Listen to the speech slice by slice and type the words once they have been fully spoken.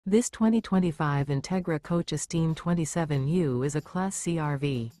This 2025 Entegra Coach Esteem 27U is a Class C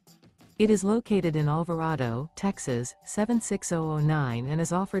RV. It is located in Alvarado, Texas, 76009 and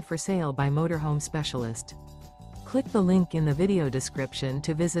is offered for sale by Motorhome Specialist. Click the link in the video description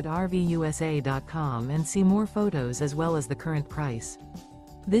to visit RVUSA.com and see more photos as well as the current price.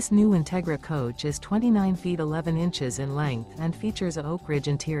 This new Entegra Coach is 29 feet 11 inches in length and features a Oakridge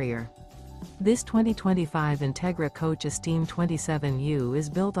interior. This 2025 Entegra Coach Esteem 27U is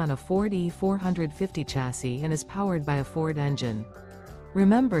built on a Ford E450 chassis and is powered by a Ford engine.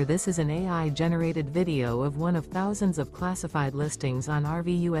 Remember, this is an AI-generated video of one of thousands of classified listings on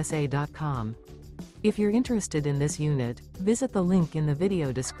RVUSA.com. If you're interested in this unit, visit the link in the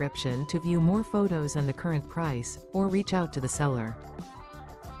video description to view more photos and the current price, or reach out to the seller.